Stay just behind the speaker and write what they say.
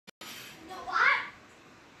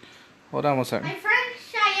Hold on one second. My friend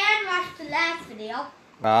Cheyenne watched the last video.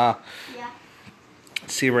 Yeah.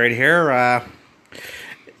 See right here. I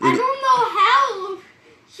don't know how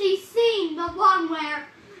she's seen the one where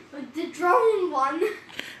the drone one.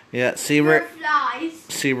 Yeah. See right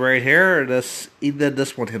here. He did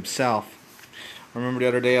this one himself. I remember the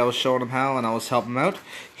other day I was showing him how, and I was helping him out.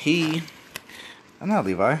 Not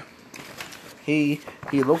Levi. He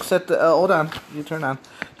looks at the. Hold on. You turn on.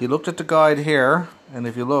 He looked at the guide here, and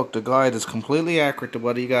if you look, the guide is completely accurate to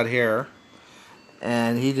what he got here.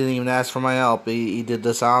 And he didn't even ask for my help. He did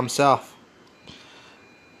this all himself.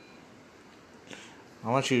 I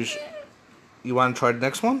want you. You want to try the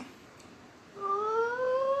next one?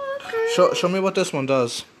 Okay. Show me what this one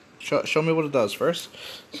does. Show me what it does first.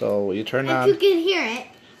 So you turn on. You can hear it.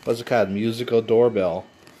 What's it called? Musical doorbell.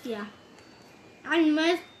 Yeah. And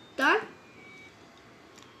when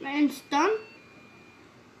it's done,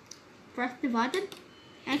 press the button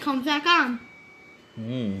and it comes back on.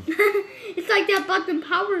 It's like that button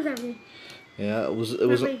powers everything. Yeah, it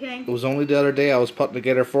was only the other day I was putting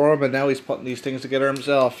together for him, and now he's putting these things together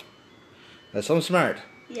himself. That's so smart.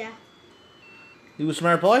 Yeah. You a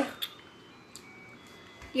smart boy?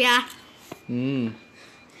 Yeah. There's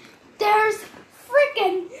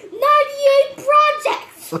freaking 98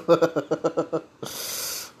 projects.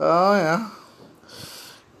 Oh yeah.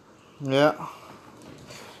 Yeah.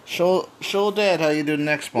 Show Dad how you do the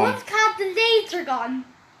next one. One's called the laser gun.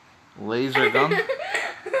 Laser gun?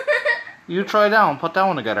 You try that one. Put that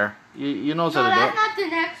one together. You know how to do it. No, that's not the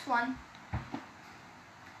next one.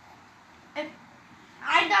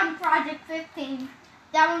 I done project 15.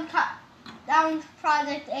 That one's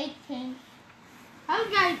project 18.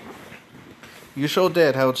 Okay. You show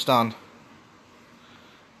Dad how it's done.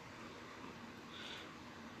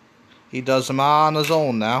 He does them all on his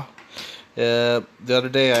own now. The other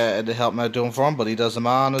day I had to help him out doing for him, but he does them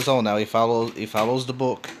all on his own now. He follows the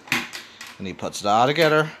book, and he puts it all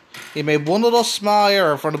together. He made one little small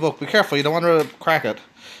error from the book. Be careful, you don't want to crack it.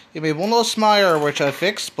 He made one little small error which I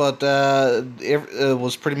fixed, but it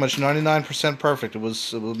was pretty much 99% perfect. It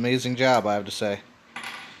was an amazing job, I have to say.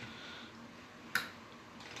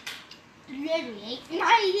 Literally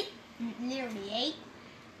 8.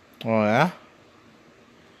 Oh yeah.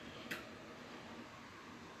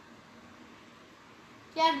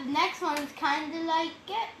 Yeah, the next one is kind of like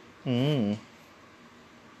it.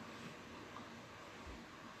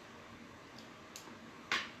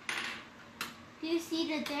 Do you see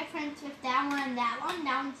the difference with that one and that one?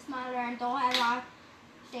 That one's smaller and don't have all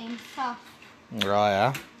the same stuff. Oh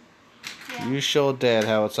yeah. Yeah. You show Dad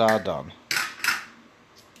how it's all done.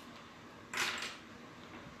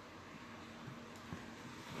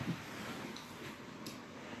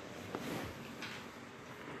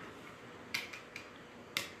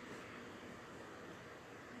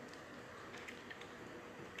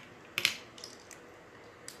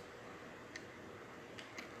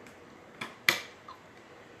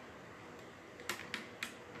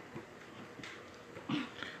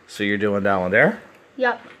 So you're doing that one there?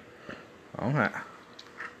 Yep. Okay.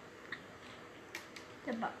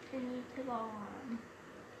 The button needs to go on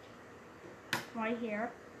right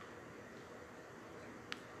here.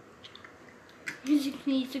 Music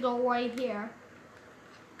needs to go right here.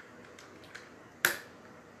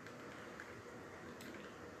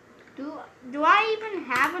 Do I even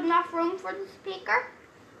have enough room for the speaker?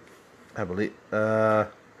 I believe.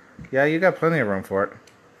 Yeah, you got plenty of room for it.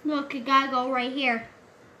 Look, it gotta go right here.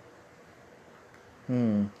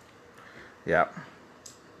 Yeah.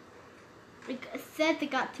 It said they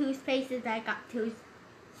got 2 spaces. I got 2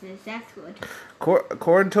 spaces. That's good.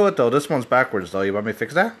 According to it, though, this one's backwards, though. You want me to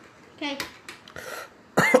fix that? Okay.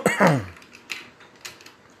 I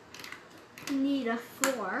need a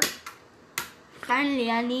 4. Finally,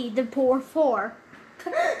 I need the poor 4.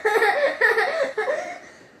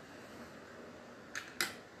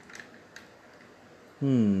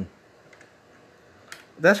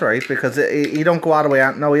 That's right, because you don't go all the way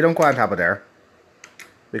on. No, you don't go on top of there.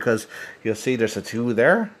 Because you'll see there's a 2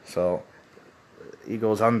 there, so he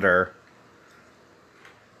goes under.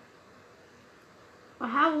 Well,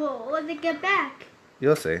 how will it get back?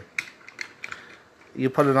 You'll see.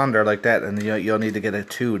 You put it under like that, and you'll need to get a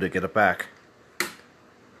 2 to get it back.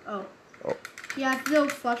 Oh. Yeah, it's a little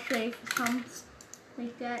frustrating for some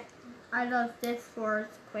like that. I love this for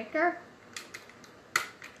it's quicker.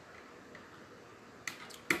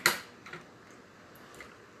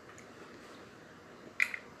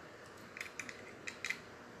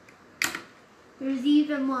 There's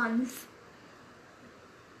even ones.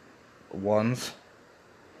 Ones.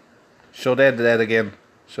 Show Dad that again.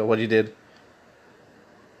 Show what you did.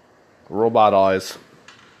 Robot eyes.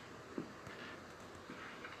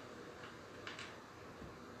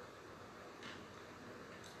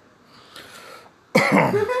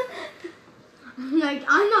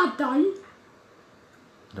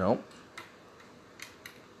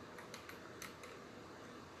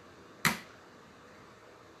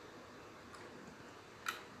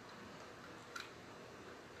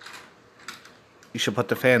 you should put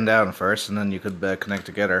the fan down first, and then you could connect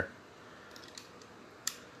together.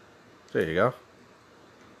 There you go.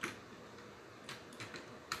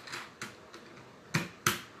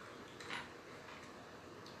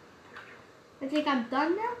 I think I'm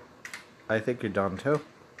done now. I think you're done too.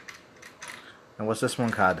 And what's this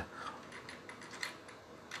one called?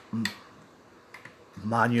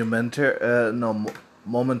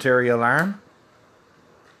 Momentary alarm.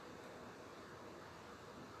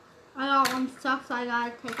 I got one stuck, so I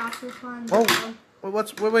gotta take off this one. Oh,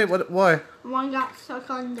 wait, why? One got stuck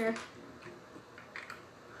under.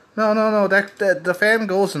 No, that the fan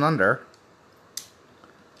goes in under.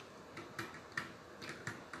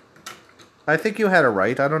 I think you had it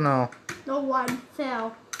right, I don't know. No, one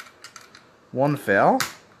fell. One fell?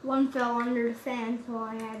 One fell under the fan, so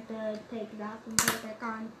I had to take it off and put it back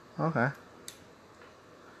on. Okay.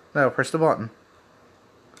 Now press the button.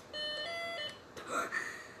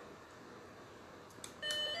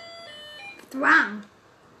 It's wrong.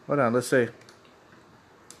 Hold on, let's see.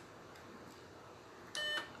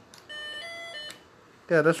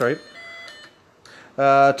 Yeah, that's right.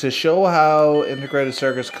 To show how integrated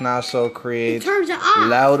circuits can also create turns it off.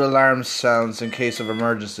 loud alarm sounds in case of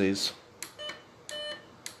emergencies.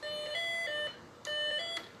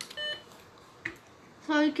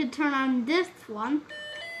 So you could turn on this one,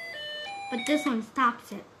 but this one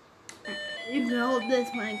stops it. You can hold this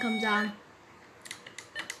when it comes on.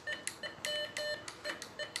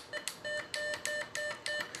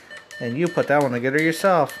 And you put that one together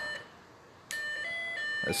yourself.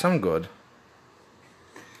 That's some good.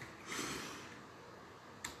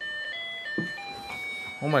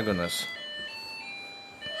 Oh my goodness.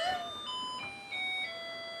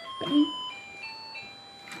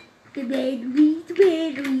 The batteries,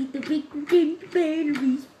 the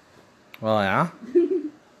batteries. Well, yeah.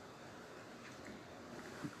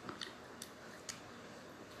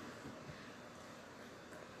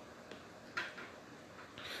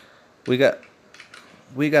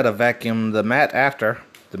 We got to vacuum the mat after.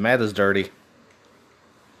 The mat is dirty.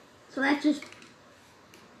 So that's just.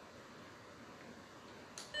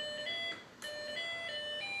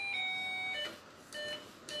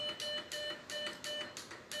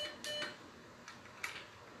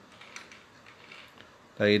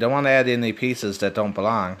 Now you don't want to add any pieces that don't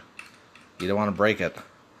belong. You don't want to break it.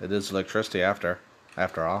 It is electricity after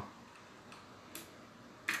all.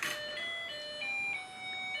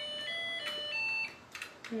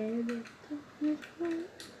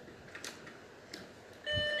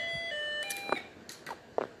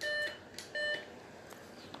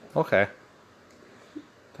 Okay.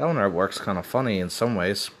 That one works kind of funny in some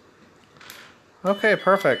ways. Okay,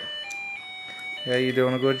 perfect. Yeah, you're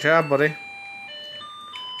doing a good job, buddy.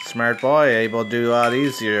 Smart boy, able to do all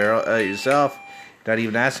these yourself. Not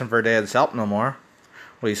even asking for Dad's help no more.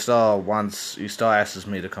 Well, he still asks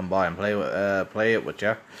me to come by and play it with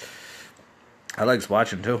you. I likes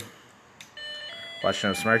watching too. Watching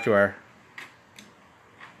how smart you are.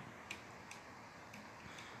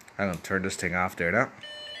 I'm gonna turn this thing off there now.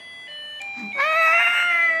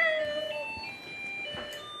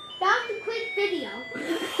 That was a quick video.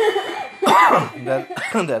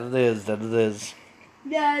 that it is.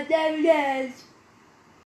 Yeah, that it is.